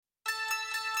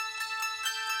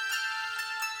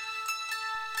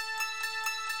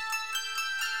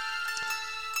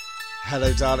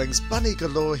Hello, darlings. Bunny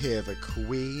Galore here, the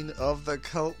queen of the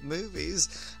cult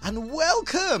movies. And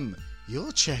welcome!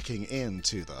 You're checking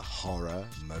into the Horror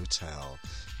Motel.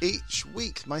 Each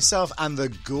week, myself and the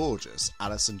gorgeous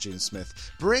Alison June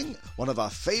Smith bring one of our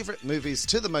favourite movies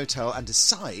to the motel and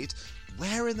decide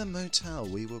where in the motel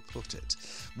we will put it.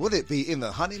 Will it be in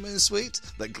the honeymoon suite,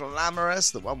 the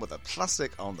glamorous, the one with the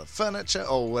plastic on the furniture,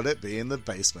 or will it be in the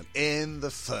basement, in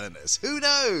the furnace? Who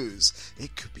knows?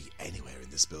 It could be anywhere in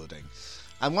this building.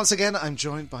 And once again, I'm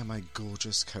joined by my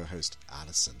gorgeous co-host,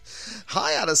 Alison.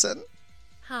 Hi, Alison.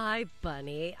 Hi,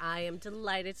 Bunny. I am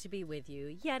delighted to be with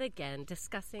you yet again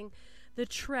discussing the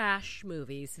trash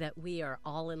movies that we are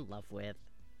all in love with.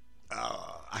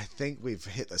 Oh, I think we've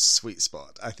hit a sweet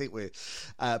spot. I think we're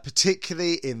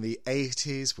particularly in the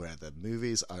 80s where the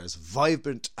movies are as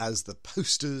vibrant as the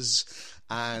posters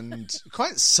and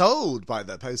quite sold by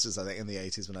the posters, I think, in the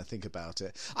 80s when I think about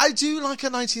it. I do like a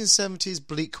 1970s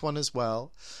bleak one as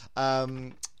well.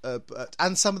 And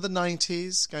some of the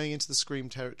 90s going into the Scream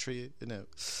territory, you know.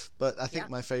 But I think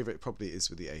my favourite probably is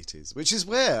with the 80s, which is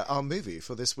where our movie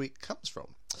for this week comes from.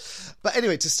 But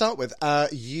anyway, to start with,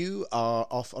 you are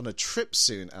off on a trip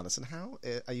soon, Alison. How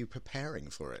are you preparing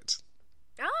for it?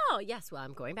 Oh, yes. Well,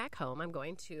 I'm going back home. I'm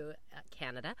going to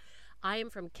Canada. I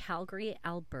am from Calgary,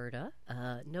 Alberta.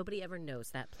 Nobody ever knows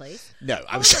that place. No,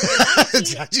 I'm sorry.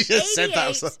 You just said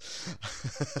that.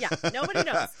 Yeah, nobody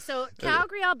knows. So,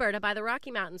 Calgary, Alberta, by the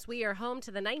Rocky Mountains, we are home to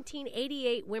the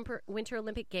 1988 Winter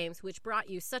Olympic Games, which brought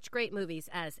you such great movies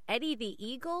as Eddie the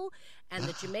Eagle and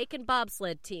the Jamaican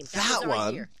bobsled team. That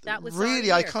one? Year. That was really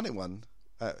iconic one.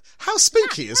 How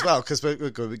spooky as well, because we're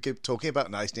going to be talking about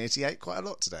 1988 quite a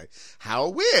lot today. How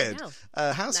weird.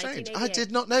 How strange. I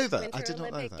did not know that. I did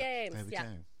not know that. Games. There we go.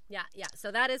 Yeah.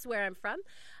 So that is where I'm from.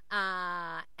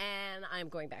 And I'm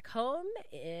going back home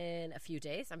in a few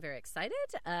days. I'm very excited.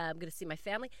 I'm going to see my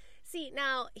family. See,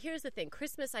 now, here's the thing.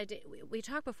 Christmas, we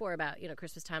talked before about,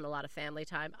 Christmas time, a lot of family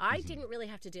time. I didn't really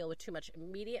have to deal with too much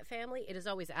immediate family. It is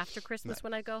always after Christmas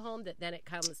when I go home that then it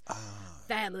comes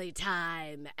family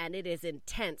time. And it is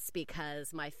intense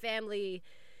because my family,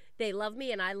 they love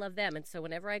me and I love them. And so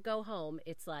whenever I go home,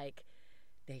 it's like,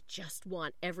 they just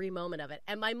want every moment of it.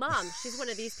 And my mom, she's one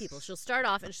of these people. She'll start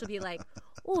off and she'll be like,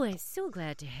 oh, I'm so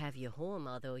glad to have you home.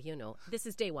 Although, this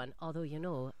is day one. Although,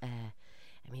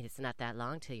 it's not that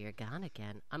long till you're gone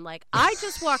again. I'm like, I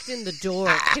just walked in the door.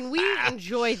 Can we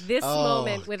enjoy this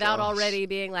moment without already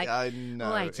being like, I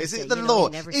know. Is it the law?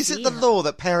 Is it the law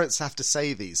that parents have to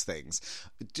say these things?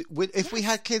 If we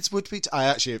had kids, would we?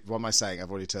 What am I saying?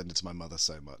 I've already turned into my mother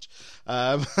so much.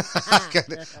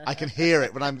 I can hear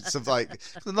it when I'm sort of like,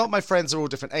 a lot of my friends are all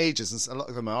different ages, and a lot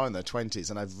of them are in their 20s,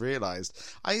 and I've realised,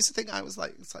 I used to think I was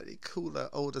like a slightly cooler,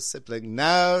 older sibling.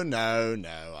 No,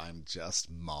 I'm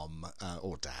just mom,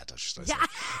 or dad, I should say.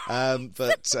 I'm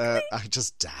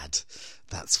just dad.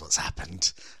 That's what's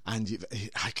happened. And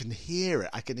I can hear it.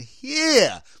 I can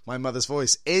hear my mother's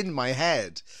voice in my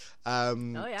head.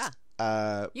 You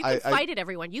can fight it,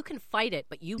 everyone. You can fight it,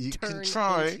 but you turn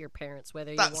into your parents,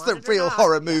 whether you want it or not. That's the real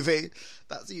horror movie.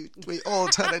 We all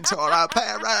turn into our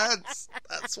parents.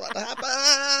 That's what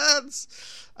happens.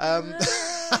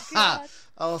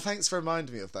 Oh, thanks for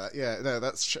reminding me of that. Yeah, no,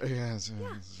 that's true. Yeah, that's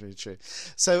really true.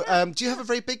 So, do you have a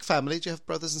very big family? Do you have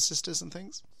brothers and sisters and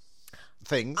things?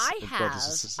 I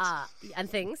have, and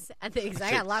things. I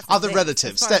got lots of other things.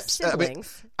 relatives, steps,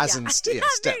 siblings.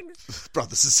 Step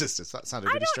brothers and sisters. That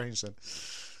sounded really strange then.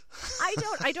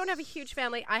 I don't have a huge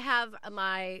family. I have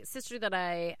my sister that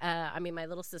my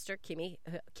little sister,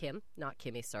 Kim, not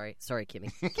Kimmy, sorry,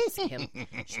 Kimmy. It's Kim.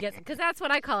 Because that's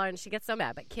what I call her, and she gets so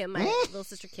mad. But Kim, my little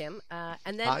sister Kim.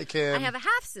 And then Hi, Kim. I have a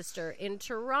half-sister in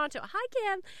Toronto. Hi,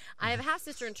 Kim. I have a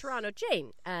half-sister in Toronto,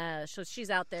 Jane. So she's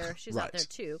out there. She's out there,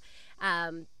 too.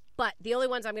 But the only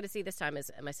ones I'm going to see this time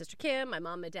is my sister Kim, my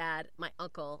mom, my dad, my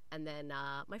uncle, and then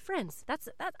my friends. That's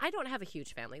I don't have a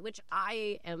huge family, which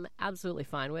I am absolutely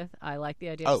fine with. I like the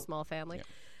idea of a small family.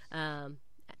 Yeah.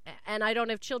 And I don't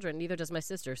have children, neither does my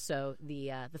sister. So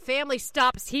the family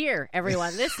stops here,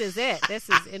 everyone. This is it.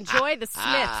 Enjoy the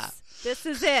Smiths. This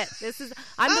is it.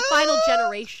 I'm the final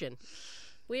generation.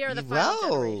 We are the final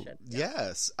generation.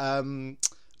 Yes. I'm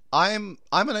an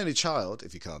only child,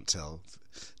 if you can't tell,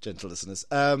 gentle listeners.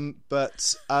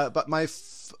 But my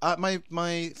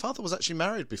father was actually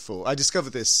married before. I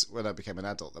discovered this when I became an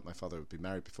adult, that my father had been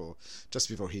married just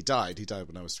before he died. He died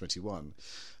when I was 21,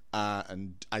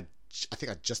 and I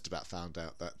think I just about found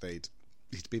out that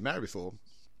he'd been married before.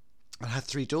 I had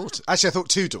 3 daughters. Actually, I thought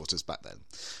 2 daughters back then.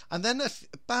 And then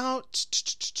about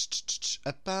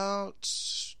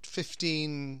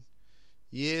 15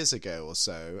 years ago or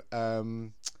so,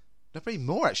 no, probably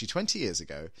more actually, 20 years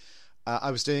ago,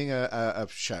 I was doing a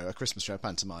show, a Christmas show, a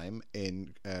pantomime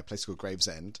in a place called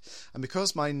Gravesend, and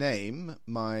because my name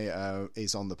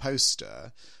is on the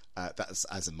poster, that's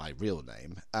as in my real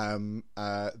name.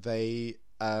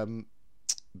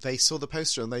 They saw the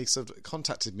poster and they sort of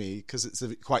contacted me because it's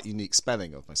a quite unique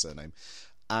spelling of my surname,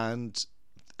 and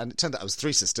it turned out I was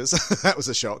three sisters. That was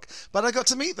a shock, but I got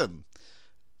to meet them.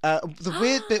 The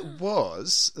weird bit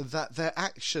was that they're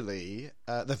actually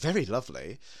they're very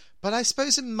lovely, but I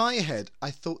suppose in my head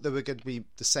I thought they were going to be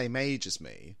the same age as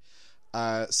me.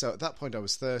 So at that point I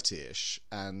was 30ish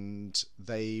and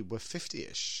they were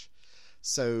 50ish.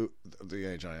 So the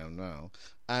age I am now,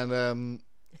 and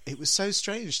it was so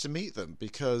strange to meet them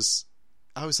because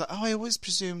I was like, oh, I always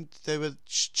presumed they were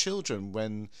children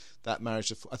when that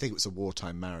marriage. I think it was a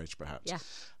wartime marriage, perhaps. Yeah.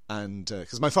 And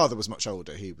because my father was much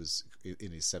older, he was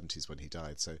in his 70s when he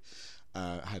died, so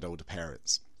I had older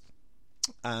parents.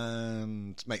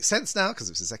 And makes sense now because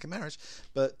it was a second marriage,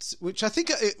 but which I think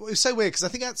it was so weird because I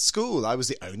think at school I was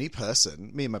the only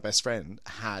person, me and my best friend,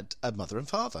 had a mother and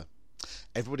father.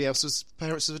 Everybody else's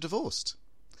parents were divorced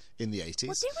in the 80s.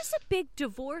 Well, there was a big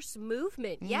divorce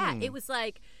movement. Yeah, it was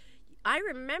like, I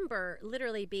remember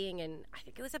literally being in, I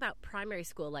think it was about primary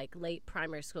school, like late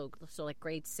primary school, so like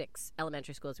grade 6,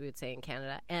 elementary school, as we would say in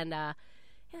Canada, and around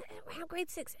grade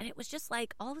 6, and it was just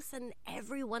like all of a sudden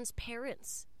everyone's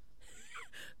parents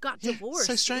got divorced.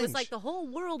 So strange. It was like the whole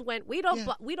world went, we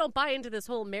don't buy into this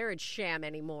whole marriage sham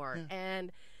anymore,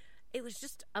 and it was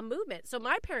just a movement. So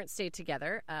my parents stayed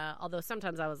together, although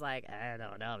sometimes I was like, I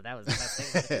don't know if that was the best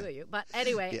thing for the two of you. But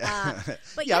anyway.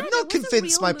 But I'm not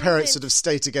convinced my parents would have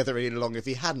stayed together any longer if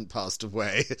he hadn't passed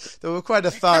away. They were quite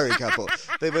a fiery couple.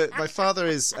 My father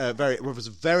was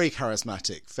very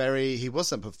charismatic. He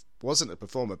wasn't a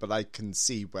performer, but I can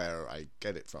see where I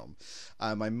get it from.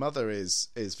 My mother is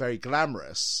very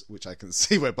glamorous, which I can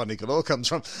see where Bunny Galore comes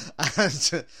from,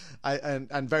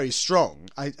 and very strong.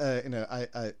 I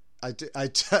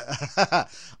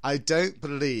don't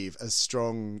believe a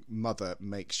strong mother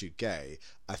makes you gay.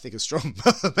 I think a strong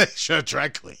mother makes you a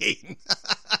drag queen.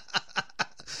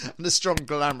 And a strong,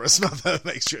 glamorous mother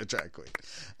makes you a drag queen.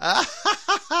 I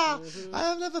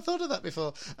have never thought of that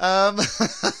before.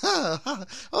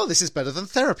 Oh, this is better than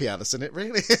therapy, Alison. It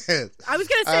really is. I was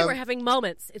going to say we're having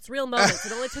moments. It's real moments.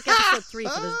 It only took episode 3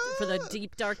 for the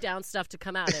deep, dark down stuff to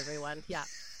come out, everyone. Yeah.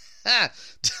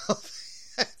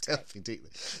 Delving deeply.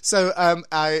 So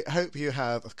I hope you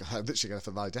have. Oh God, I'm literally going to have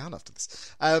to lie down after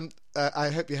this. I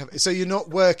hope you have. So you're not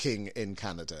working in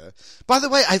Canada. By the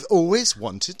way, I've always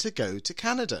wanted to go to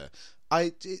Canada.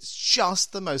 It's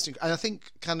just the most. And I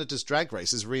think Canada's Drag Race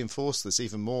has reinforced this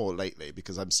even more lately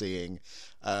because I'm seeing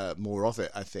more of it.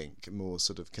 I think more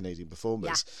sort of Canadian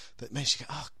performers that makes you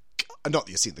go, oh. Not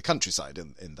that you've seen the countryside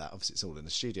in that. Obviously, it's all in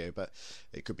the studio, but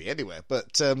it could be anywhere.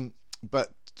 But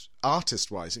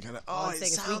artist-wise, you kind of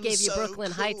we gave you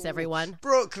Brooklyn cool. Heights, everyone.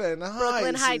 Brooklyn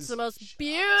Heights, the most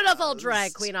beautiful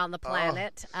drag queen on the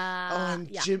planet.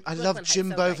 Jim, I love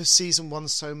Jimbo for season 1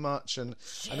 so much, and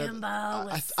Jimbo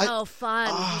was so fun.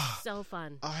 He's so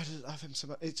fun. I love him so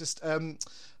much. It just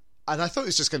and I thought it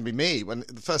was just going to be me. When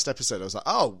the first episode, I was like,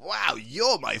 oh, wow,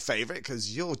 you're my favourite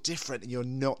because you're different and you're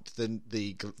not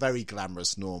the very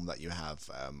glamorous norm that you have,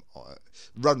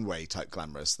 runway-type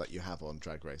glamorous that you have on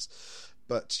Drag Race.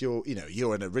 But you're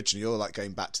an original. You're like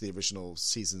going back to the original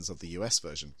seasons of the US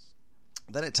version.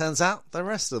 Then it turns out the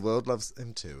rest of the world loves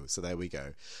him too. So there we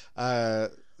go.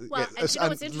 And what's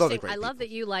interesting, I love that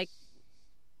you like...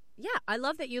 Yeah, I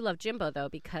love that you love Jimbo, though,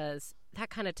 because that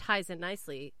kind of ties in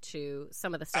nicely to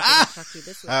some of the stuff that I talked to you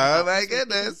this week. Oh, my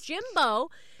goodness.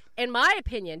 Jimbo, in my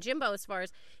opinion, as far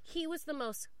as he was the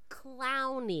most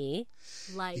clowny,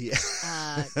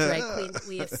 drag queen that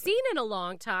we have seen in a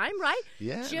long time, right?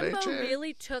 Yeah, Jimbo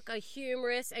really took a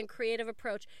humorous and creative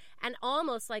approach and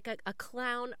almost like a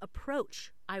clown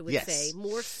approach, I would say,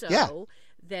 more so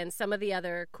than some of the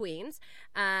other queens,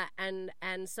 and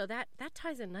so that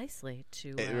ties in nicely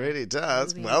to. It really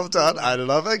does. Well done. I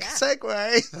love a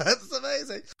segue. That's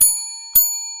amazing.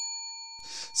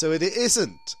 So it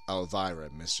isn't Elvira,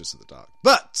 Mistress of the Dark,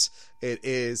 but it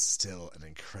is still an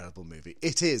incredible movie.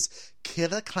 It is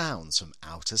Killer Klowns from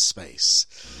Outer Space.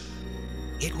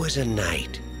 It was a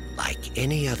night like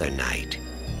any other night.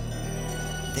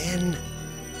 Then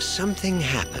something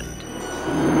happened.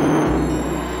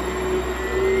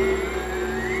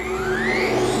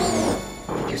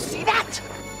 You see that?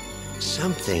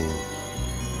 Something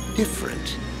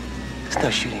different. It's no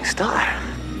shooting star.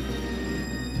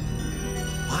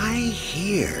 Why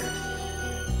here?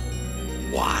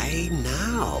 Why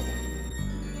now?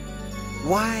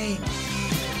 Why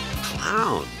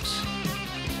clowns?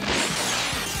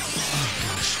 Oh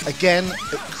gosh. Again,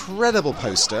 incredible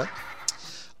poster.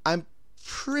 I'm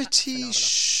pretty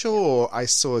sure I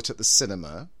saw it at the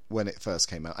cinema when it first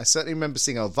came out. I certainly remember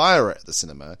seeing Elvira at the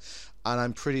cinema, and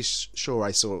I'm pretty sure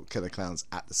I saw Killer Klowns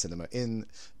at the cinema in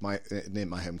my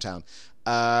hometown,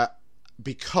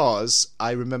 because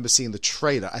I remember seeing the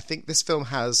trailer. I think this film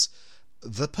has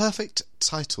the perfect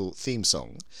title theme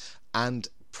song, and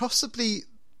possibly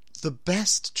the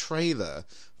best trailer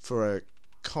for a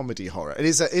comedy horror. It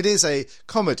is a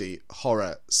comedy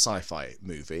horror sci-fi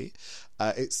movie.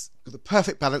 It's the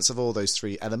perfect balance of all those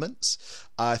three elements.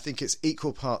 I think it's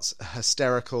equal parts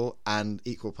hysterical and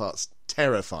equal parts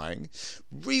terrifying.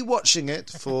 Rewatching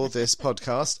it for this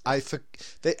podcast, I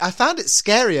found it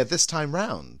scarier this time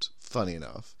round, funny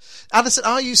enough. Alison,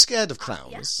 are you scared of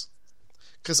clowns?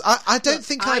 Because I don't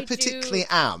think I particularly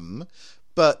am,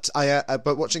 but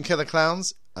but watching Killer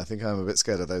Klowns, I think I'm a bit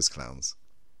scared of those clowns.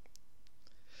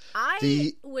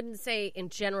 I wouldn't say in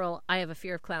general I have a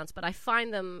fear of clowns, but I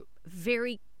find them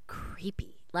very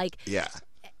creepy. Like,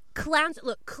 clowns.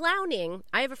 Look, clowning.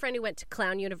 I have a friend who went to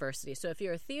Clown University. So if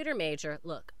you're a theater major,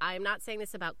 look, I am not saying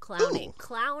this about clowning. Ooh.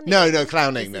 Clowning. No,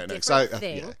 clowning. No.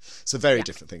 Thing. It's a very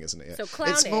different thing, isn't it? Yeah. So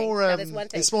clowning. It's more. That is one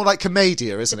thing. It's more like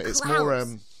commedia, isn't it? It's Clowns.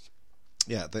 more.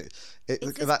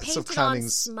 It's that sort of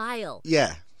clowning's smile.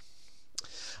 Yeah.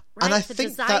 Right? And I the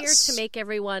think desire that's to make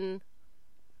everyone.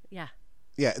 Yeah.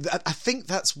 Yeah, I think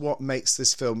that's what makes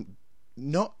this film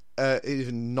not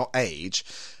age.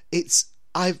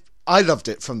 I loved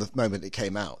it from the moment it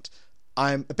came out.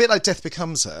 I'm a bit like Death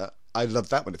Becomes Her. I loved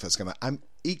that when it first came out. I'm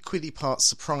equally part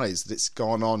surprised that it's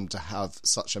gone on to have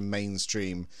such a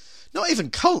mainstream, not even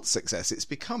cult success. It's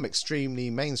become extremely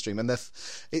mainstream, and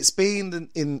it's been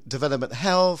in development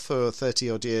hell for 30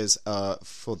 odd years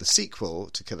for the sequel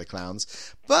to Killer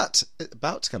Klowns, but it's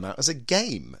about to come out as a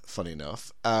game, funny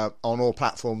enough, on all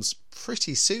platforms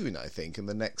pretty soon, I think, in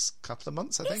the next couple of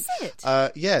months, I think. Is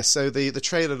it? Yeah, so the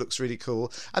trailer looks really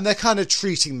cool, and they're kind of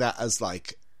treating that as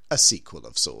like a sequel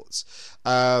of sorts.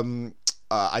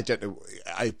 I don't know.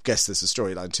 I guess there's a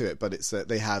storyline to it, but it's that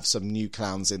they have some new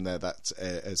clowns in there that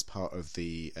as part of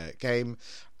the game.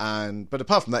 But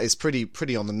apart from that, it's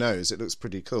pretty on the nose. It looks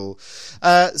pretty cool.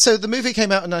 So the movie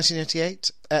came out in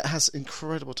 1988. It has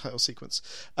incredible title sequence,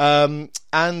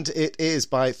 and it is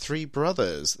by three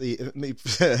brothers: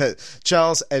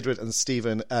 Charles, Edward, and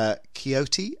Stephen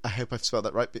Chiotti. I hope I've spelled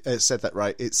that right. Said that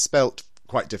right. It's spelt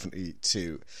quite differently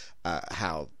to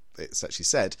how it's actually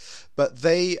said, but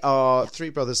they are three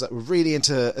brothers that were really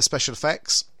into special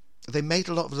effects. They made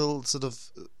a lot of little sort of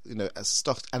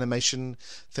stock animation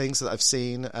things that I've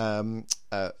seen.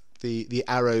 The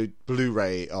Arrow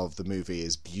Blu-ray of the movie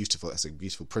is beautiful. It's a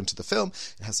beautiful print of the film.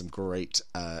 It has some great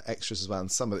extras as well,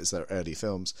 and some of it's their early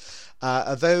films.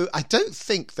 Although I don't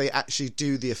think they actually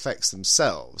do the effects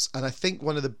themselves. And I think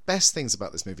one of the best things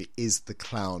about this movie is the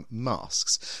clown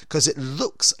masks, because it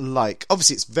looks like,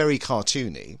 obviously it's very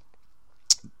cartoony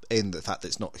in the fact that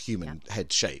it's not human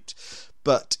head shaped,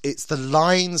 but it's the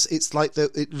lines. It's like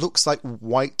it looks like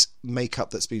white makeup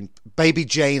that's been Baby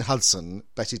Jane Hudson,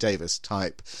 Betty Davis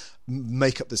type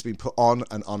makeup that's been put on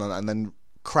and then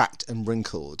cracked and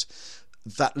wrinkled.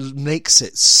 That makes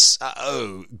it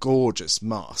so gorgeous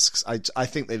masks. I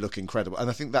think they look incredible, and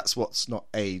I think that's what's not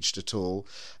aged at all,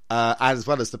 as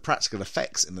well as the practical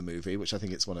effects in the movie, which I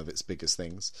think it's one of its biggest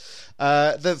things.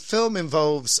 The film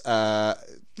involves a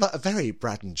very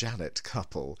Brad and Janet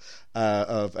couple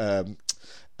of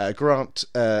Grant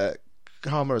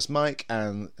Karma as Mike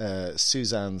and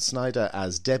Suzanne Snyder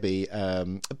as Debbie.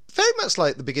 Very much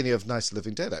like the beginning of Night of the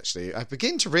Living Dead, actually. I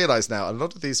begin to realise now a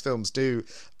lot of these films do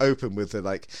open with the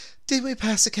like, did we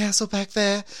pass a castle back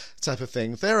there? Type of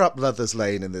thing. They're up Lover's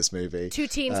Lane in this movie. Two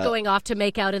teens going off to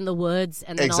make out in the woods,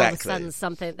 and then all of a sudden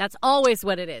something. That's always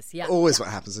what it is. Yeah, always what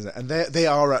happens, isn't it? And they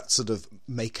are at sort of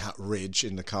Makeout Ridge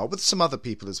in the car with some other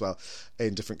people as well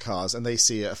in different cars, and they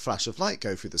see a flash of light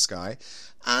go through the sky,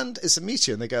 and it's a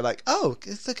meteor, and they go like, "Oh,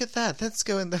 look at that! Let's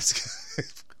go and let's go."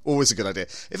 Always a good idea.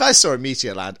 If I saw a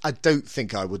meteor land, I don't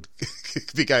think I would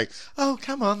be going, "Oh,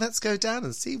 come on, let's go down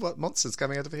and see what monster's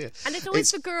coming out of here." And it's always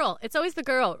the girl. It's always the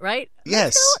girl, right?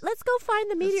 Yes. Let's go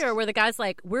find the meteor. Where the guy's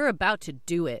like, "We're about to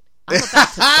do it. I'm about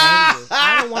to bang you.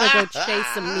 I don't want to go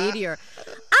chase a meteor.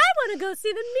 I want to go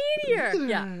see the meteor."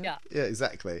 Yeah,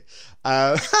 exactly.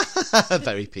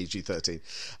 Very PG-13.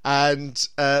 And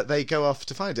they go off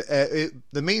to find it. In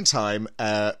the meantime,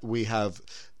 we have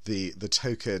the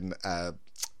token a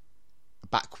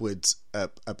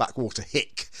backwater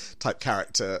hick type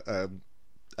character,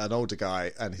 an older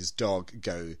guy and his dog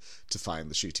go to find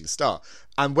the shooting star.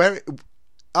 And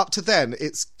up to then,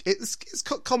 it's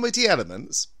got comedy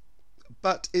elements,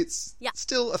 but it's Yeah.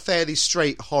 still a fairly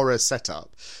straight horror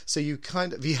setup. So you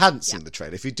kind of, if you hadn't seen the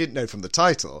trailer, if you didn't know from the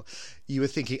title, you were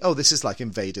thinking, oh, this is like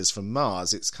Invaders from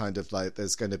Mars. It's kind of like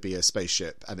there's going to be a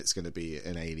spaceship and it's going to be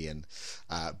an alien,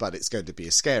 but it's going to be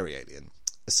a scary alien.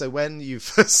 So when you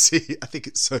first see, I think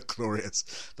it's so glorious,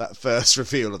 that first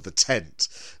reveal of the tent,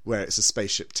 where it's a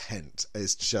spaceship tent,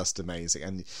 is just amazing.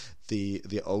 And the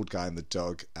old guy and the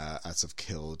dog are sort of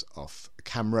killed off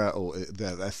camera, or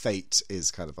their fate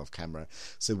is kind of off camera.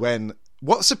 So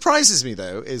what surprises me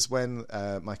though is when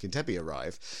Mike and Debbie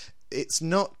arrive, it's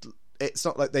not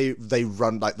like they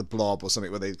run like the Blob or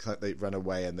something, where they run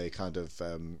away and they kind of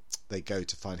they go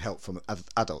to find help from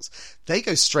adults. They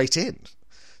go straight in.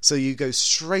 So you go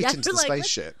straight into the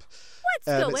spaceship.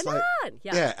 What's going on?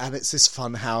 Yeah, and it's this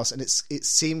fun house, and it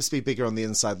seems to be bigger on the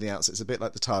inside than the outside. It's a bit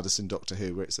like the TARDIS in Doctor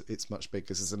Who, where it's much bigger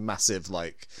because there's a massive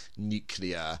like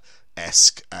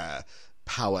nuclear-esque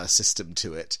power system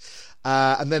to it.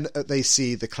 And then they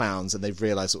see the clowns, and they've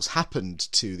realised what's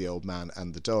happened to the old man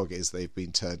and the dog is they've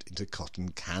been turned into cotton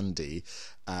candy.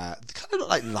 They kind of look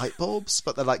like light bulbs,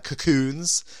 but they're like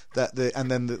cocoons. And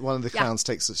then one of the clowns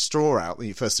takes a straw out.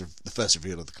 The first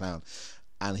reveal of the clown,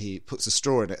 and he puts a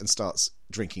straw in it and starts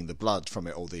drinking the blood from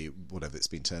it, or the whatever it's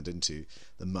been turned into,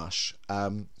 the mush.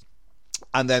 And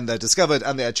then they're discovered,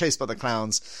 and they are chased by the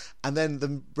clowns. And then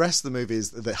the rest of the movie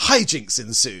is the hijinks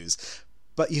ensues.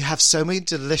 But you have so many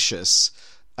delicious,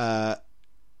 not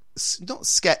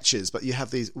sketches, but you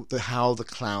have how the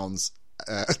clowns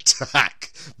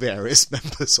attack various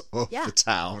members of the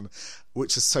town,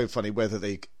 which is so funny. Whether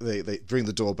they ring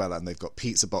the doorbell and they've got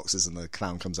pizza boxes, and the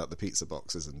clown comes out the pizza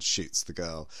boxes and shoots the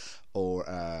girl. Or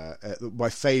my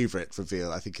favourite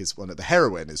reveal, I think, is the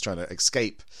heroine is trying to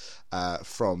escape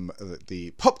from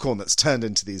the popcorn that's turned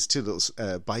into these two little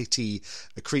bitey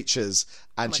creatures,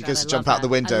 and she goes to jump out the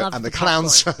window, and the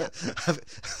clowns.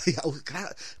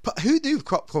 But who knew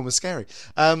popcorn was scary?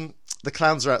 The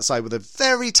clowns are outside with a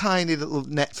very tiny little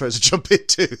net for us to jump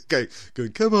into, going,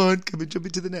 come on, come and jump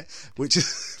into the net, which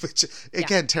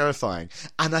again, terrifying.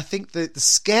 And I think the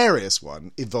scariest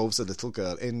one involves a little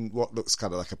girl in what looks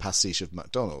kind of like a pastiche of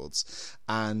McDonald's,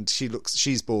 and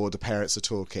she's bored, the parents are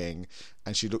talking,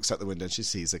 and she looks out the window and she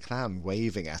sees a clown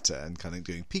waving at her and kind of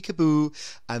doing peekaboo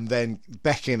and then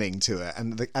beckoning to her.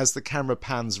 And as the camera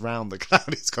pans round the clown,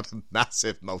 he's got a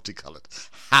massive multicoloured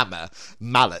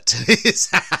mallet in his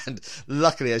hand.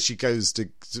 Luckily, as she goes to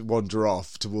wander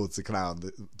off towards the clown,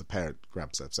 the parent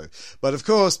grabs her. But of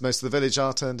course, most of the village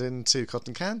are turned into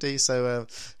cotton candy, so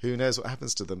who knows what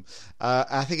happens to them.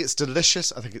 I think it's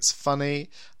delicious. I think it's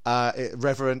funny,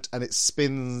 irreverent, and it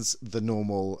spins the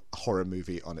normal horror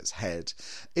movie on its head.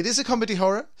 It is a comedy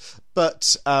horror,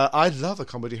 but I love a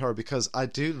comedy horror because I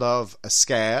do love a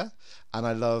scare, and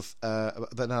I love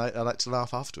then I like to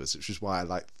laugh afterwards, which is why I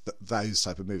like those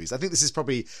type of movies. I think this is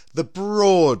probably the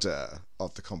broader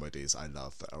of the comedies I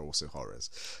love that are also horrors.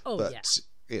 But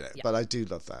I do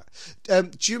love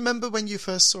that. Do you remember when you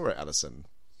first saw it, Alison?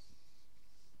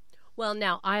 Well,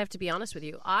 now, I have to be honest with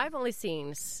you. I've only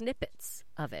seen snippets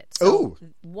of it. So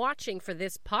watching for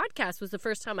this podcast was the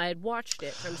first time I had watched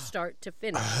it from start to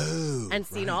finish and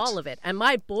seen all of it. And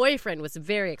my boyfriend was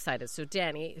very excited. So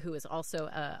Danny, who is also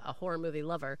a horror movie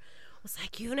lover, was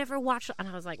like, you never watched it? And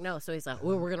I was like, no. So he's like,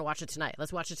 well, we're going to watch it tonight.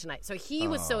 Let's watch it tonight. So he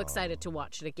was so excited to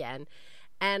watch it again.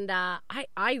 And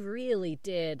I really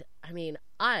did. I mean,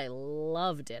 I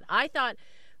loved it. I thought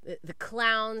the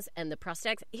clowns and the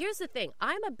prosthetics. Here's the thing.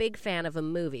 I'm a big fan of a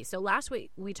movie. So last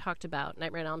week we talked about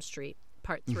Nightmare on Elm Street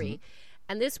Part 3.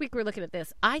 And this week we're looking at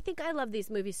this. I think I love these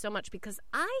movies so much because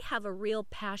I have a real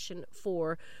passion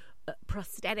for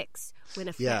prosthetics when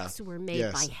effects were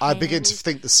made by hand. I begin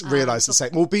to realise the same.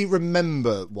 Well,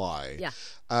 remember why.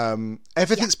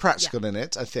 Everything's practical in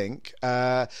it, I think.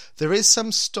 There is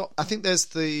some stop. I think there's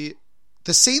the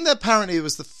scene that apparently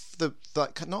was the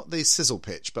like not the sizzle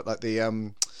pitch, but like the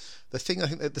thing. I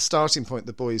think at the starting point,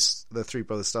 the three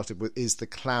brothers started with is the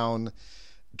clown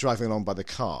driving along by the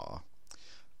car,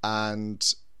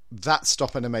 and that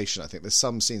stop animation. I think there's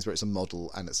some scenes where it's a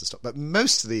model and it's a stop, but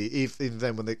mostly even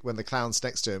then when the clown's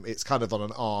next to him, it's kind of on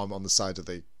an arm on the side of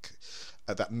the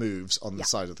that moves on the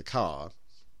side of the car.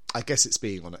 I guess it's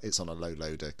on a low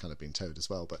loader, kind of being towed as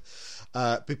well,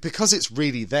 but because it's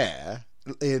really there.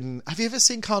 Have you ever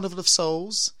seen Carnival of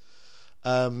Souls?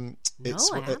 No,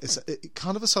 I haven't.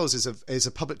 Carnival of Souls is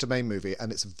a public domain movie,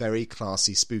 and it's a very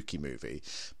classy, spooky movie.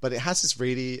 But it has this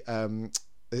really a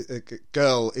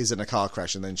girl is in a car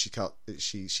crash, and then she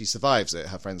survives it.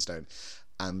 Her friends don't,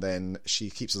 and then she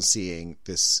keeps on seeing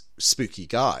this spooky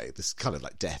guy, this kind of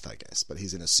like Death, I guess, but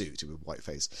he's in a suit with a white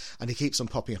face, and he keeps on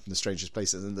popping up in the strangest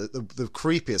places. And the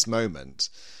creepiest moment.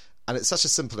 And it's such a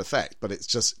simple effect, but it's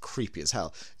just creepy as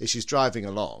hell. Is she's driving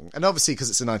along, and obviously because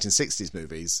it's a 1960s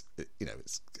movies,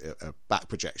 it's a back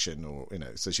projection, or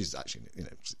so she's actually,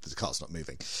 the car's not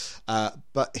moving,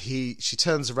 but she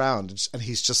turns around and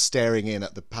he's just staring in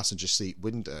at the passenger seat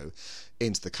window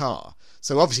into the car.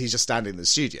 So obviously he's just standing in the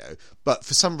studio, but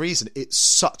for some reason it's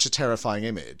such a terrifying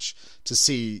image to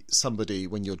see somebody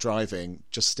when you're driving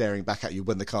just staring back at you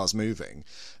when the car's moving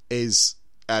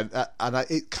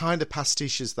it kind of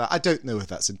pastiches that. I don't know if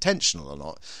that's intentional or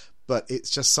not, but it's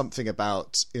just something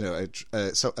about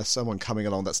someone coming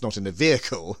along that's not in a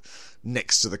vehicle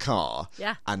next to the car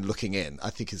and looking in.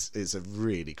 I think is a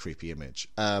really creepy image.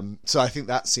 So I think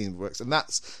that scene works, and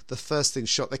that's the first thing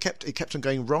shot. It kept on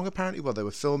going wrong apparently while they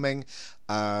were filming,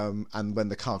 and when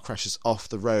the car crashes off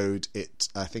the road,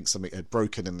 I think something had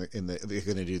broken in the. They're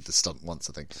going to do the stunt once.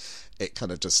 I think it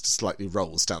kind of just slightly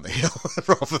rolls down the hill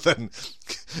rather than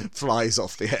flies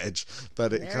off the edge.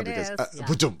 But it kind of goes.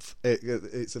 Ba-dumph.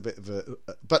 It's a bit of a.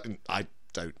 But I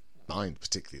don't mind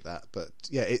particularly that, but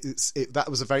that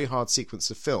was a very hard sequence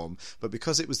to film, but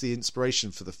because it was the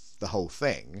inspiration for the whole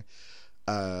thing,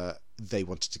 they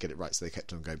wanted to get it right, so they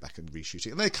kept on going back and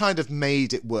reshooting, and they kind of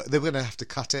made it work. They were going to have to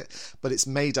cut it, but it's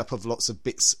made up of lots of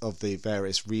bits of the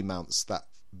various remounts that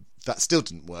still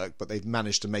didn't work, but they've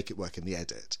managed to make it work in the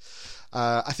edit.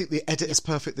 I think the edit is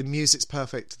perfect, the music's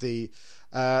perfect,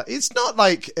 it's not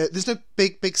like there's no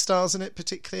big stars in it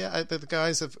particularly. The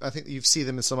guys I think you see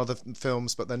them in some other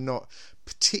films, but they're not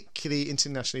particularly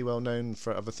internationally well known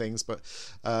for other things. But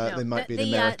they might be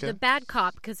in America. The bad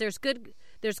cop, because there's good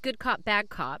cop, bad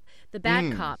cop. The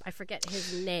bad cop, I forget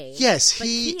his name. Yes, but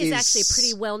he is actually a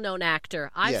pretty well known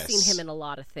actor. I've seen him in a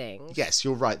lot of things. Yes,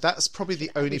 you're right. That's probably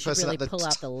the only person really pull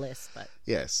out the list, but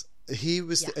yes. He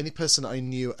was the only person I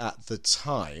knew at the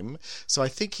time, so I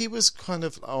think he was kind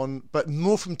of on, but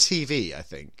more from TV, I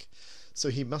think. So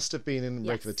he must have been in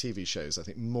regular TV shows, I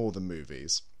think, more than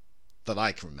movies, that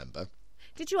I can remember.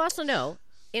 Did you also know,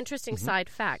 interesting side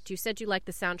fact, you said you liked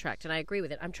the soundtrack, and I agree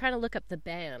with it. I'm trying to look up the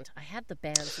band. I had the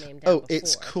band's name down before.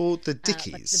 It's called the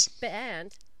Dickies. But the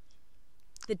band,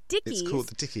 the Dickies, it's called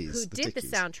the Dickies. Who did the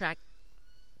soundtrack,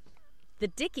 the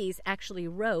Dickies actually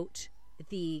wrote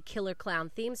the Killer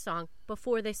Clown theme song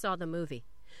before they saw the movie.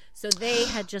 So they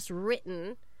had just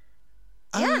written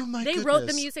they wrote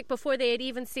the music before they had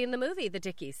even seen the movie, the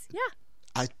Dickies. Yeah.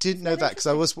 I didn't know that, because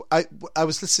I was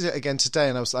listening to it again today,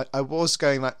 and I was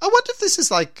going like, I wonder if this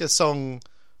is like a song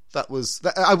I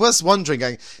was wondering,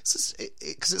 going, because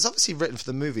it's obviously written for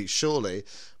the movie, surely,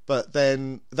 but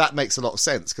then that makes a lot of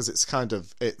sense, because it's kind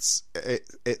of it's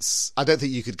I don't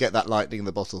think you could get that lightning in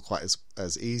the bottle quite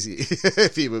as easy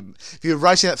if you were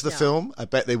writing that for the film. I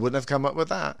bet they wouldn't have come up with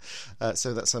that.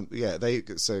 So that's so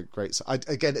great. So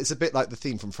again, it's a bit like the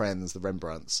theme from Friends, the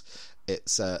Rembrandts.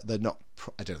 It's they're not.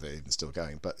 I don't know if they're even still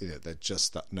going, but they're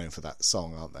just that known for that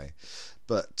song, aren't they?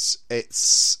 But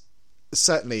it's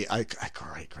certainly a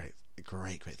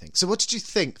great thing. So what did you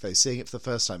think, though, seeing it for the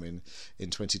first time in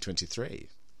 2023?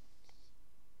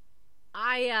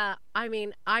 I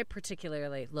mean, I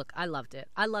particularly, I loved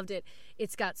it.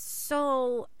 It's got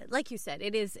so, like you said,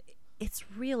 it's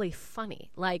really funny.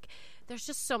 Like, there's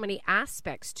just so many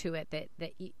aspects to it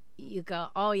that you go,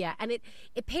 oh yeah. And it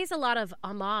pays a lot of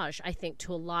homage, I think,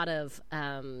 to a lot of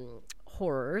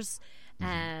horrors.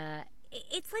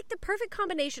 It's like the perfect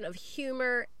combination of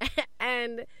humor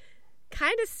and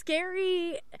kind of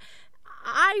scary.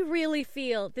 I really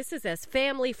feel this is as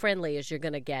family friendly as you're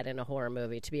going to get in a horror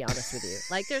movie, to be honest with you.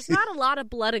 Like, there's not a lot of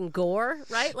blood and gore,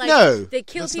 right? Like, no, they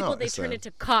kill people, they turn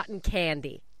into cotton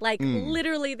candy. Like,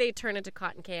 literally, they turn into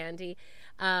cotton candy.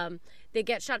 They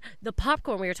get shot. The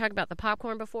popcorn, we were talking about the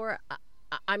popcorn before.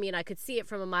 I mean, I could see it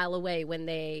from a mile away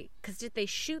because did they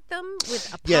shoot them with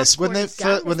a popcorn Yes, when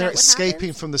they're escaping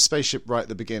happens? From the spaceship right at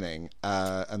the beginning,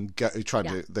 and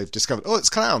they've discovered, it's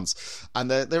clowns, and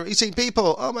they're eating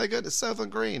people. Oh my goodness, Southern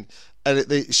Green, and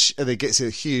they get a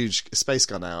huge space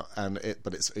gun out,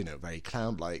 but it's very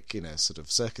clown-like, sort of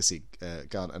circusy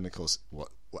gun, and of course what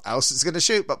else it's going to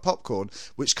shoot but popcorn,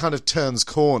 which kind of turns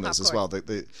corners as well.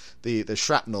 The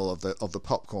shrapnel of the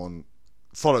popcorn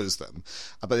follows them,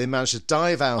 but they manage to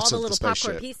dive out of the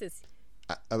spaceship. Popcorn pieces.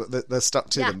 They're stuck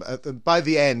to them. By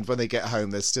the end, when they get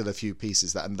home, there's still a few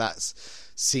pieces that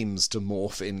seems to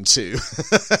morph into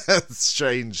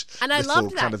strange. And I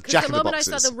loved that, kind of because the moment I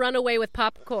saw them run away with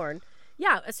popcorn.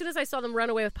 Yeah, as soon as I saw them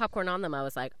run away with popcorn on them, I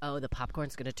was like, oh, the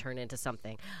popcorn's going to turn into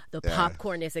something. The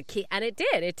popcorn is a key. And it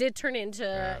did. It did turn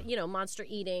into, monster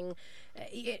eating,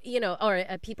 or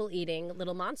people eating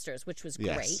little monsters, which was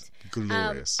great.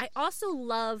 Glorious. I also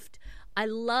loved I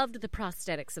loved the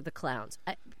prosthetics of the clowns.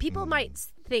 People might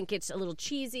think it's a little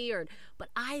cheesy, but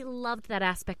I loved that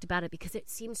aspect about it because it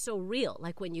seems so real.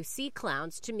 Like when you see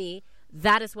clowns, to me,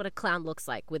 that is what a clown looks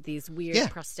like with these weird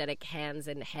prosthetic hands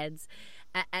and heads,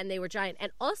 and they were giant.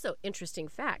 And also, interesting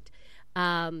fact,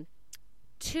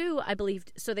 2, I believe,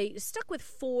 so they stuck with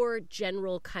 4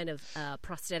 general kind of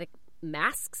prosthetic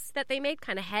masks that they made,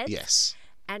 kind of heads. Yes.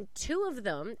 And 2 of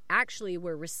them actually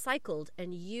were recycled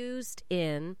and used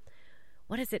in,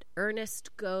 what is it,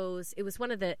 Ernest Goes, it was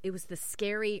the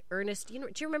scary Ernest, do you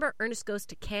remember Ernest Goes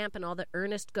to Camp and all the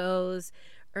Ernest Goes,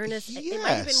 Ernest, yes. It might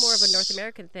have been more of a North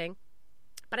American thing,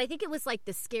 but I think it was like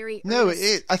the scary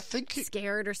Ernest I think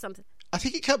Scared or something. I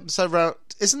think it comes around,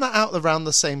 isn't that out around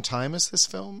the same time as this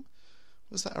film?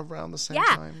 Was that around the same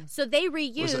time? So they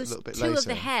reused 2 later? of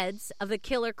the heads of the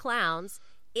killer clowns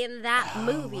in that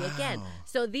movie again.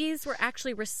 So these were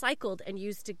actually recycled and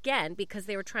used again because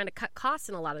they were trying to cut costs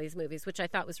in a lot of these movies, which I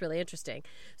thought was really interesting.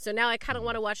 So now I kind of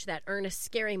want to watch that Ernest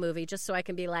Scary movie just so I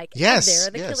can be like, yes, there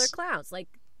are the killer clowns. Like,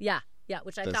 yeah,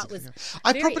 which I thought was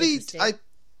interesting.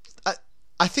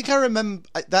 I think I remember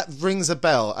that rings a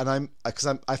bell, and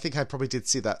I think I probably did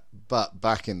see that, but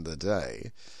back in the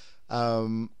day.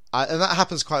 And that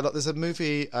happens quite a lot. There's a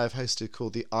movie I've hosted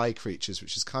called The Eye Creatures,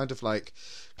 which is kind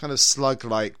of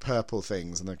slug-like purple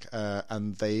things,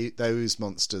 and those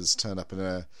monsters turn up in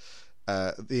the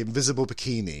Invisible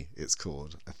Bikini. It's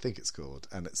called, I think it's called,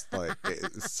 and it's like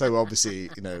it's so obviously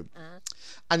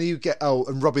and you get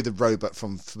and Robbie the Robot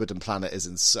from Forbidden Planet is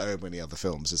in so many other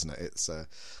films, isn't it? It's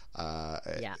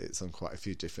on quite a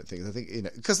few different things. I think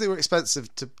because they were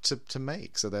expensive to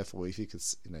make, so therefore if you could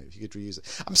reuse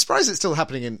it. I'm surprised it's still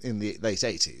happening in the late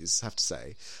 80s, I have to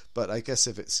say. But I guess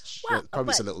if it's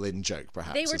probably it's a little in joke,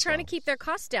 perhaps. They were trying to keep their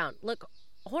costs down. Look,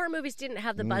 horror movies didn't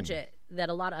have the budget that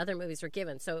a lot of other movies were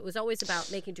given, so it was always about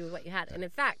making do with what you had. And in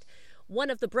fact, one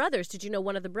of the brothers, did you know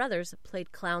one of the brothers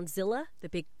played Clownzilla, the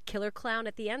big killer clown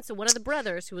at the end? So one of the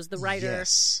brothers, who was the writer,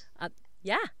 yes.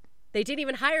 They didn't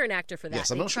even hire an actor for that.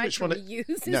 Yes, I'm they not sure which one. They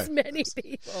use as many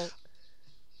people.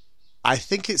 I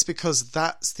think it's because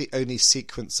that's the only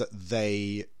sequence that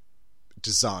they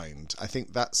designed. I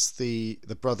think that's the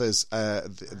brothers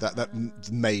that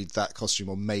made that costume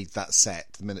or made that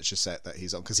set, the miniature set that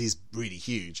he's on, because he's really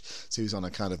huge. So he's on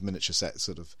a kind of miniature set,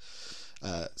 sort of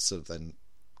then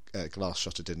glass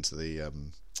shotted into the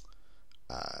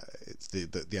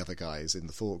other guys in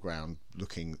the foreground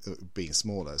looking being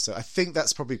smaller. So I think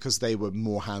that's probably because they were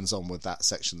more hands-on with that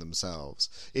section themselves,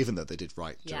 even though they did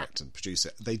write, direct and produce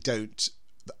it. They don't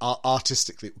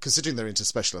artistically, considering they're into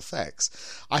special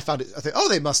effects, I think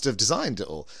they must have designed it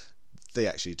all. They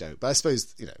actually don't, but I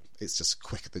suppose it's just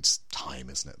quick. It's time,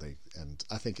 isn't it? And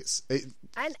I think it's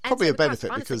probably a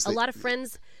benefit, honestly, because a lot of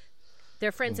friends,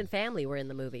 their friends and family were in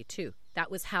the movie too.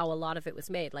 That was how a lot of it was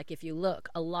made. Like if you look,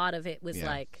 a lot of it was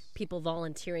like people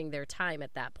volunteering their time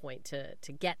at that point to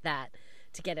get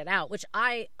it out, which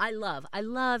I love. I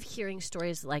love hearing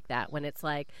stories like that when it's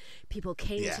like people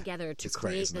came together to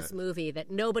create this movie that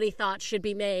nobody thought should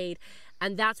be made,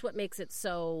 and that's what makes it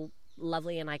so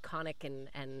lovely and iconic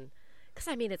and because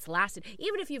I mean it's lasted.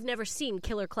 Even if you've never seen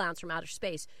Killer Clowns from Outer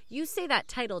Space, you say that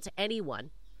title to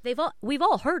anyone, we've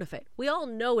all heard of it. We all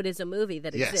know it is a movie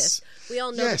that exists. We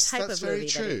all know the type of movie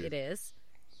that it is.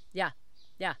 Yeah.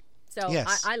 So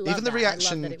I love even the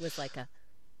reaction. I love that it was like a.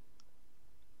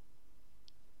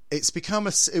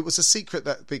 It was a secret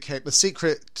that became a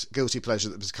secret guilty pleasure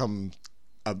that has become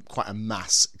quite a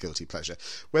mass guilty pleasure.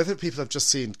 Whether people have just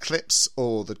seen clips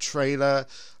or the trailer,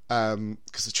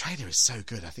 because the trailer is so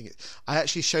good. I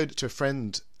actually showed it to a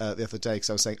friend the other day because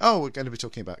I was saying, we're going to be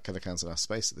talking about Killer Clowns in Outer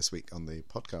Space this week on the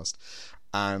podcast,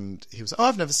 and he was,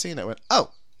 I've never seen it. I went,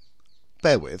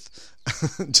 bear with,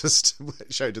 just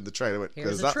showed him the trailer.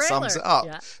 Because that sums it up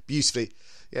beautifully.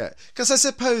 Yeah, because I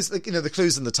suppose the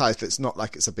clues in the title. It's not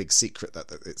like it's a big secret that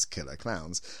it's Killer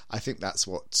Clowns. I think that's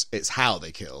it's how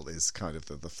they kill is kind of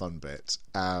the fun bit.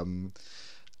 And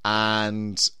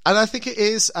I think it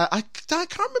is. I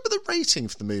can't remember the rating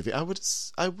for the movie. I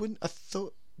wouldn't have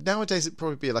thought nowadays it'd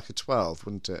probably be like a 12,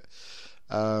 wouldn't it?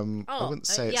 I wouldn't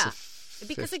say it's a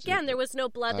 50. Because again, there was no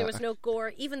blood, there was no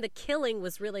gore. Even the killing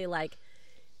was really like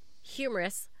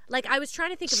humorous. Like I was trying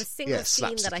to think of a single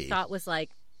scene that I thought was like.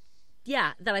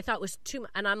 Yeah, that I thought was too much.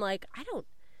 And I'm like, I don't...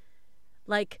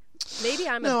 Like, maybe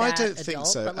I'm a bad I don't adult, think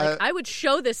so. But like, I would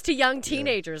show this to young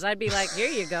teenagers. I'd be like,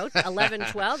 here you go, 11,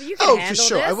 12. You can handle for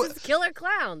sure. this. It's Killer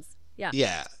Clowns. Yeah.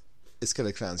 Yeah, it's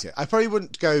Killer Clowns, I probably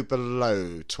wouldn't go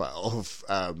below 12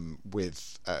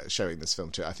 with showing this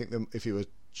film to. I think if you were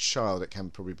child, it can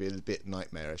probably be a bit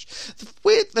nightmarish.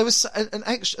 There was an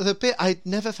extra, the bit I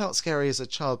never felt scary as a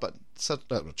child, but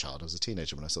not a child, I was a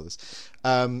teenager when I saw this.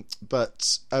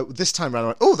 But this time around, I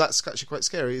went, oh, that's actually quite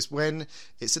scary. Is when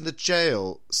it's in the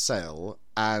jail cell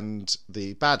and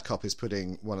the bad cop is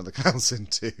putting one of the clowns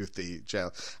into the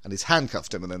jail, and he's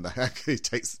handcuffed him, and then he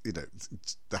takes,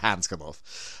 the hands come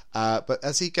off. But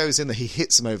as he goes in there, he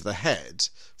hits him over the head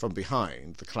from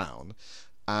behind, the clown.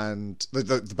 And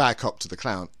the bad cop to the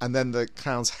clown, and then the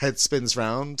clown's head spins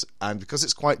round, and because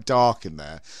it's quite dark in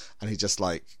there, and he just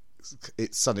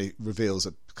it suddenly reveals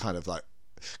a kind of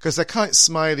because they're quite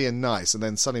smiley and nice, and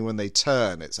then suddenly when they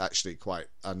turn, it's actually quite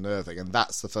unnerving, and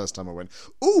that's the first time I went,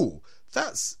 ooh,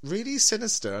 that's really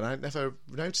sinister, and I'd never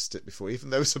noticed it before,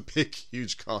 even though it's a big,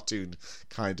 huge cartoon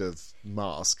kind of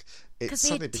mask. It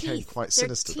suddenly became quite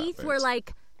sinister. Their teeth were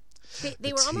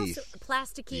they were almost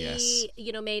plasticky, yes.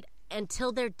 Made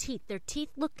until their teeth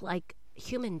looked like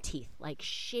human teeth, like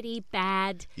shitty,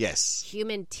 bad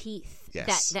human teeth.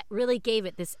 Yes. That really gave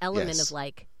it this element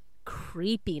of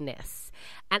creepiness.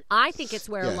 And I think it's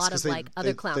where a lot of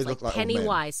other clowns, like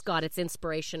Pennywise, got its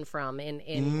inspiration from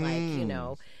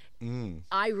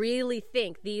I really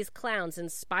think these clowns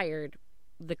inspired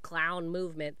the clown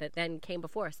movement that then came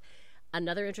before us.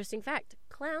 Another interesting fact,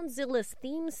 Clownzilla's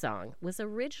theme song was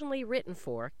originally written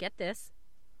for, get this,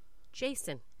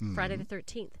 Jason, Friday the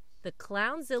 13th. The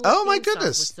Clownzilla theme song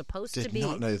was supposed to be... Did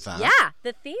not know that. Yeah,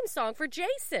 the theme song for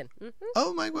Jason. Mm-hmm.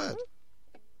 Oh, my word.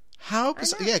 How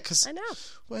bizarre. Yeah, because I know.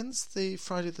 When's the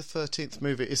Friday the 13th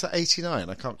movie? Is that 89?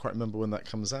 I can't quite remember when that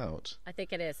comes out. I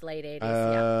think it is late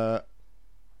 80s,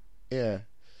 yeah.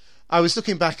 I was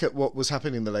looking back at what was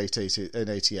happening in the late 80s, in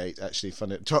 88, actually,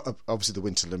 funny, obviously the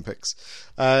Winter Olympics.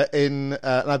 And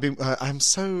I'm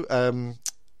so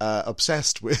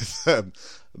obsessed with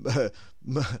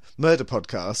murder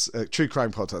podcasts, true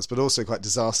crime podcasts, but also quite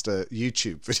disaster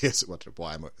YouTube videos. I wonder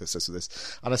why I'm obsessed with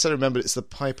this. And I suddenly remembered it's the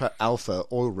Piper Alpha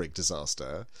oil rig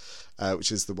disaster,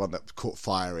 which is the one that caught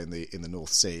fire in the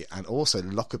North Sea, and also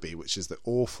Lockerbie, which is the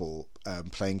awful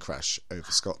plane crash over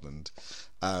Scotland.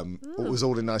 It was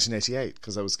all in 1988,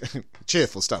 because I was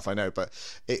cheerful stuff, I know, but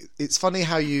it's funny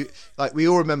how we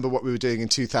all remember what we were doing in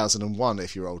 2001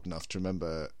 if you're old enough to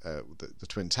remember the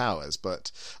Twin Towers,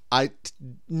 but I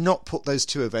not put those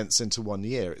two events into one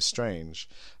year. It's strange.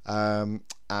 But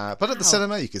at the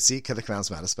cinema you could see Killer Clowns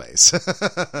from Outer Space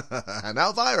and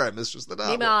Elvira, Mistress of the Dark.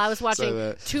 Meanwhile, I was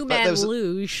watching Two Man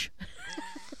Luge.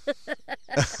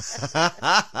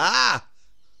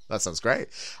 That sounds great.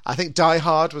 I think Die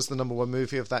Hard was the #1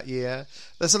 movie of that year.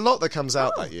 There's a lot that comes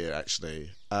out that year,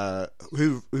 actually.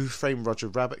 Who Framed Roger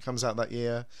Rabbit comes out that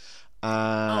year.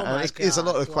 It's a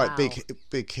lot of quite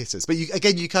big hitters. But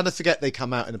you kind of forget they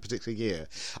come out in a particular year.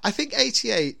 I think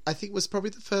 88, was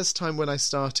probably the first time when I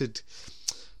started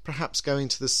perhaps going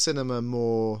to the cinema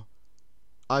more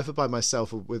either by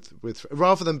myself or with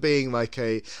rather than being I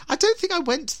don't think I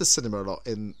went to the cinema a lot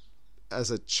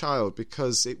as a child,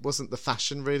 because it wasn't the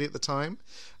fashion really at the time,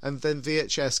 and then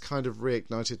VHS kind of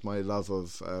reignited my love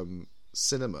of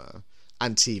cinema,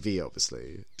 and TV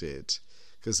obviously did,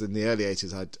 because in the early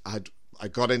 80s I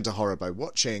got into horror by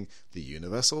watching the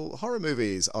Universal horror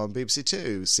movies on BBC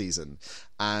Two season,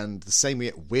 and the same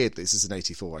year, weirdly, this is in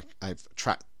 84, I've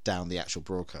tracked down the actual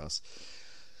broadcast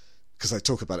because I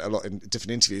talk about it a lot in different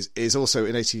interviews, is also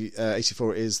in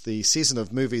 84 is the season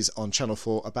of movies on Channel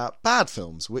 4 about bad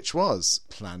films, which was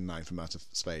Plan 9 from Outer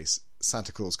Space,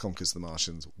 Santa Claus Conquers the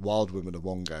Martians, Wild Women of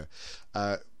Wongo.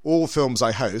 All films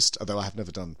I host, although I have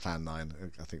never done Plan 9.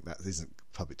 I think that isn't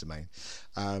public domain.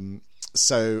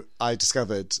 So I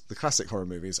discovered the classic horror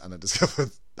movies, and I discovered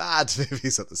bad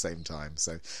movies at the same time.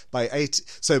 So by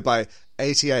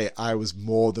 88, I was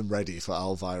more than ready for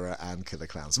Elvira and Killer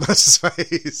Clowns from Outer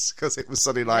Space, because it was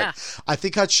suddenly I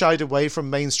think I'd shied away from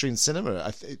mainstream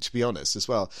cinema, to be honest, as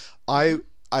well. I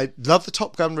love the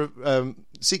Top Gun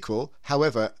sequel.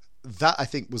 However, that I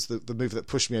think was the movie that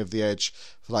pushed me over the edge.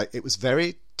 It was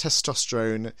very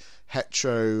testosterone,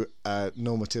 hetero,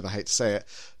 normative, I hate to say it,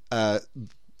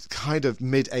 kind of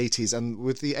mid-80s, and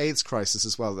with the AIDS crisis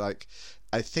as well,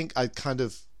 I think I kind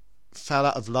of fell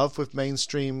out of love with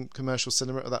mainstream commercial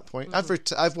cinema at that point.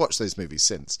 I've watched those movies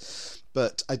since,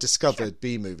 but I discovered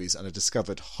B movies, and I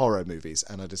discovered horror movies,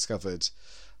 and I discovered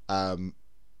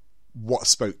what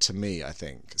spoke to me, I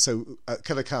think. So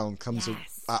Killer Clown comes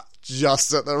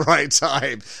just at the right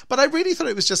time. But I really thought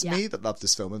it was just me that loved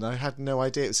this film, and I had no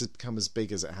idea it was become as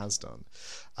big as it has done.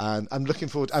 And I'm looking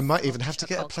forward. I might even have to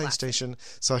get a PlayStation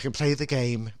so I can play the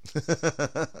game.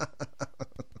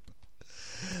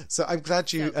 So I'm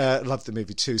glad you loved the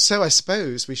movie too. So I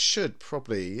suppose we should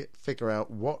probably figure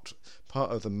out what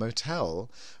part of the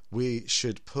motel, we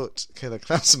should put Killer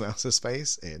Clowns from Outer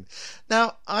Space in.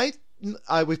 Now,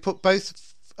 we put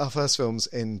both our first films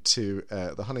into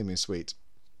the honeymoon suite.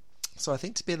 So I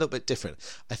think to be a little bit different,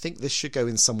 I think this should go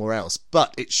in somewhere else,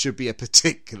 but it should be a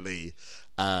particularly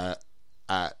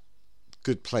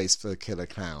good place for Killer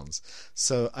Clowns.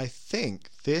 So I think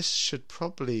this should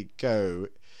probably go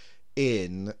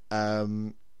in.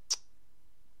 Can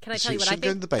I tell you what I think?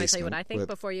 Go in the basement. Can I tell you what I think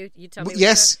before you tell me?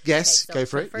 Yes, okay, so go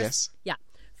for it. First, yes. Yeah.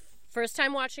 First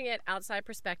time watching it outside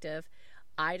perspective,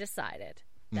 I decided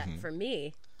that for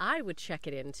me, I would check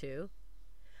it into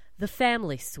the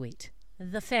family suite,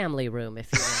 the family room, if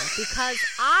you will, because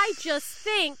I just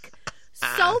think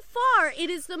so far it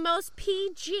is the most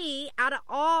PG out of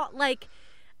all. Like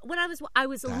when I was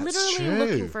literally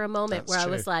looking for a moment where I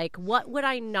was like, what would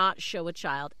I not show a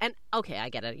child? And okay, I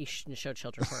get it. You shouldn't show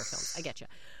children horror films. I get you.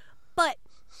 But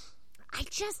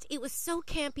it was so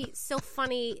campy, so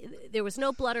funny. There was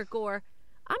no blood or gore.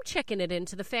 I'm checking it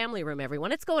into the family room,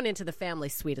 everyone. It's going into the family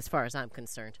suite as far as I'm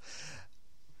concerned.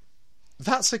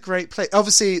 That's a great place.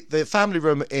 Obviously, the family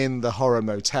room in the horror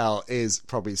motel is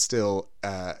probably still,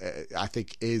 I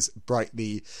think, is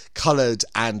brightly coloured,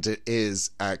 and it is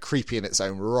creepy in its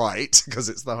own right because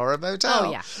it's the horror motel.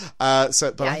 Oh yeah.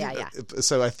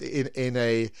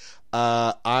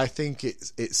 I think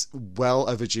it's well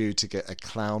overdue to get a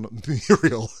clown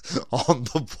mural on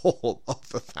the wall of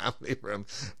the family room,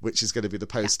 which is going to be the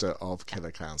poster of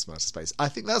Killer Clowns from Outer Space. I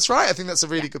think that's right. I think that's a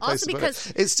really good place to put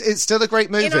it. It's still a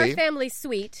great movie. In our family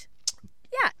suite.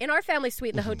 Yeah, in our family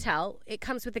suite in the hotel, it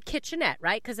comes with a kitchenette,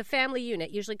 right? Because a family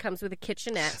unit usually comes with a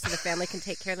kitchenette so the family can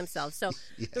take care of themselves. So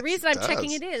the reason I'm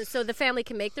checking it in, so the family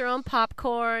can make their own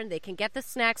popcorn, they can get the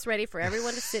snacks ready for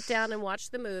everyone to sit down and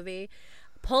watch the movie.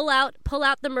 Pull out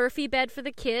the Murphy bed for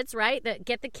the kids, right?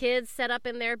 Get the kids set up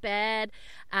in their bed.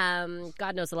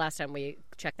 God knows the last time we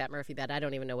checked that Murphy bed. I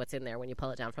don't even know what's in there when you pull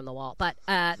it down from the wall. But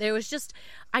there was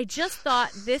I just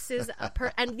thought this is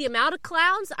and the amount of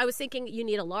clowns, I was thinking you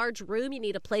need a large room. You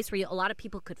need a place where a lot of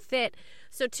people could fit.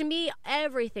 So to me,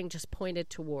 everything just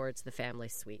pointed towards the family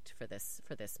suite for this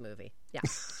movie. Yeah,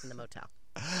 in the motel.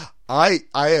 I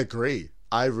agree.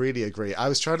 I really agree. I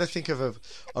was trying to think of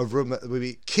a room that would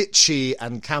be kitschy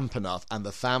and camp enough, and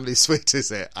the family suite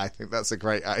is it. I think that's a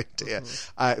great idea.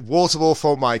 Waterfall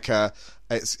formica.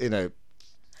 It's,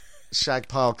 shag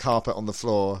pile carpet on the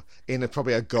floor in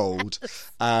probably a gold,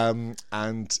 and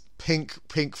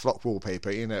pink flock wallpaper.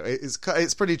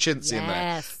 It's pretty chintzy in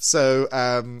there. So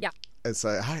yeah. It's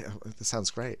like, this sounds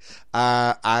great.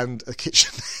 And a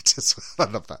kitchenette as well.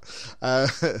 I love that.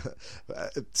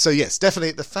 So, yes,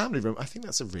 definitely the family room. I think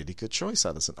that's a really good choice,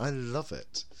 Alison. I love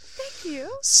it. Thank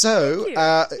you. So,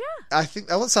 I think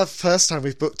that was our first time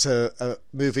we've booked a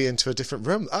movie into a different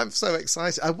room. I'm so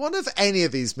excited. I wonder if any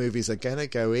of these movies are going to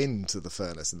go into the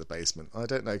furnace in the basement. I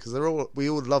don't know, because we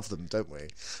all love them, don't we?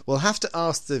 We'll have to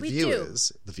ask the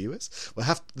viewers. The viewers? We'll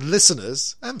have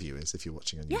listeners and viewers, if you're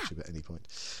watching on YouTube at any point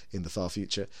in the far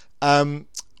future, some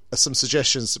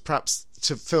suggestions, perhaps,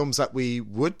 to films that we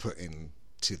would put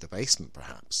into the basement,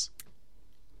 perhaps.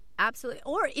 Absolutely.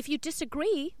 Or if you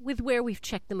disagree with where we've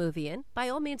checked the movie in, by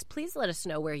all means, please let us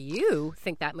know where you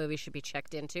think that movie should be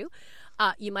checked into.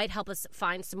 You might help us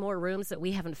find some more rooms that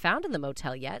we haven't found in the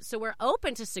motel yet. So we're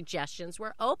open to suggestions.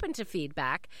 We're open to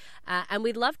feedback. And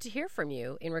we'd love to hear from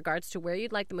you in regards to where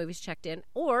you'd like the movies checked in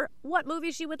or what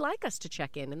movies you would like us to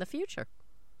check in the future.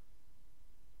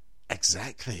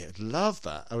 Exactly. I'd love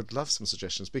that. I would love some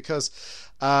suggestions because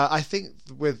I think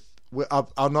with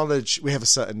our knowledge, we have a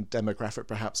certain demographic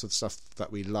perhaps of stuff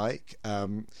that we like.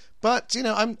 But,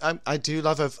 I do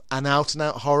love an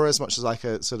out-and-out horror as much as like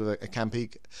a sort of a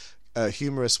campy,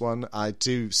 humorous one. I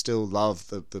do still love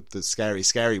the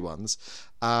scary ones.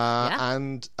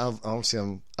 And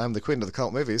obviously I'm the queen of the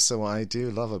cult movies, so I do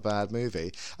love a bad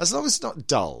movie. As long as it's not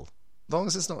dull.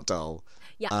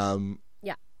 Yeah.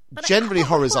 But generally,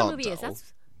 horrors aren't dull.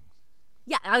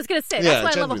 Yeah, I was going to say, that's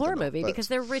why I love a horror movie, because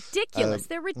they're ridiculous.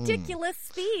 They're ridiculous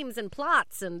themes and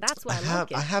plots, and that's why I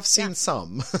like it. I have seen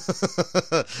some.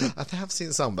 I have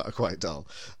seen some that are quite dull.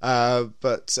 I love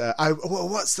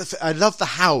The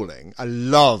Howling. I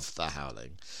love The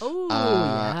Howling. Oh,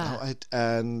 yeah.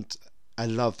 And I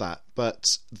love that.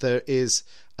 But there is,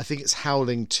 I think it's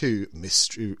Howling 2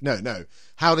 Mystery. No.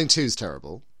 Howling 2 is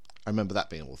terrible. I remember that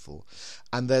being awful.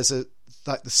 And there's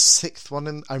the sixth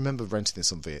one, I remember renting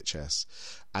this on VHS,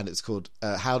 and it's called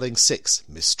Howling 6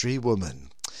 Mystery Woman.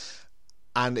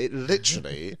 And it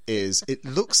literally it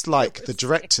looks like the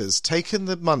director's taken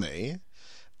the money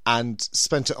and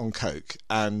spent it on coke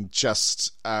and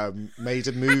just made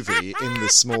a movie in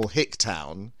this small hick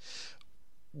town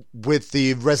with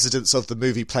the residents of the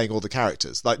movie playing all the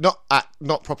characters, like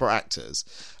not proper actors.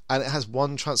 And it has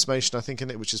one transformation, I think,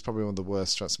 in it, which is probably one of the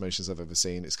worst transformations I've ever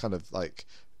seen. It's kind of like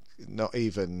not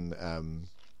even.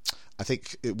 I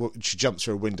think she jumps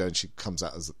through a window and she comes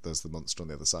out as the monster on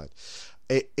the other side.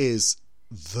 It is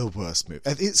the worst movie.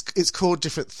 And it's called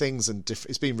different things and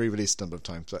it's been re-released a number of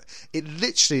times, but it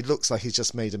literally looks like he's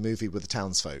just made a movie with the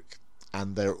townsfolk,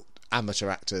 and they're amateur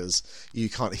actors. You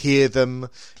can't hear them.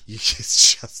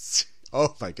 It's just.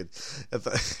 Oh my god,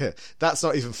 that's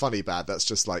not even funny bad. That's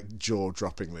just like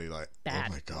jaw-droppingly like, bad.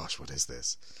 Oh my gosh, what is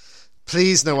this?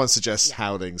 Please, no one suggests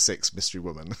Howling 6 Mystery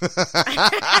Woman.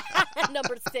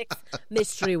 Number 6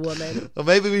 Mystery Woman. Well,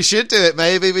 maybe we should do it.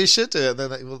 Then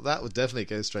that would definitely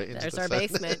go straight into There's the our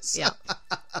furnace. basement. Yeah.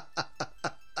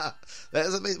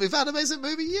 We've had an amazing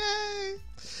movie. Yay!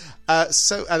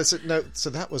 So, Alison, so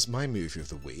that was my movie of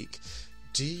the week.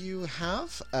 Do you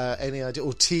have any idea,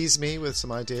 or tease me with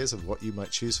some ideas of what you might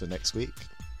choose for next week?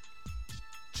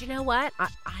 Do you know what?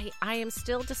 I am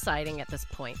still deciding at this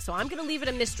point, so I'm going to leave it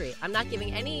a mystery. I'm not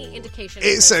giving any indication.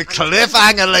 It's a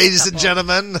cliffhanger, ladies and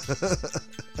gentlemen.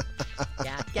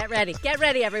 Yeah, get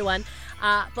ready, everyone.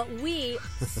 But we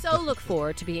so look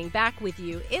forward to being back with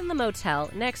you in the motel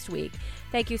next week.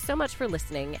 Thank you so much for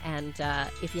listening, and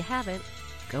if you haven't,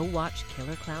 go watch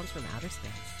Killer Klowns from Outer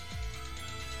Space.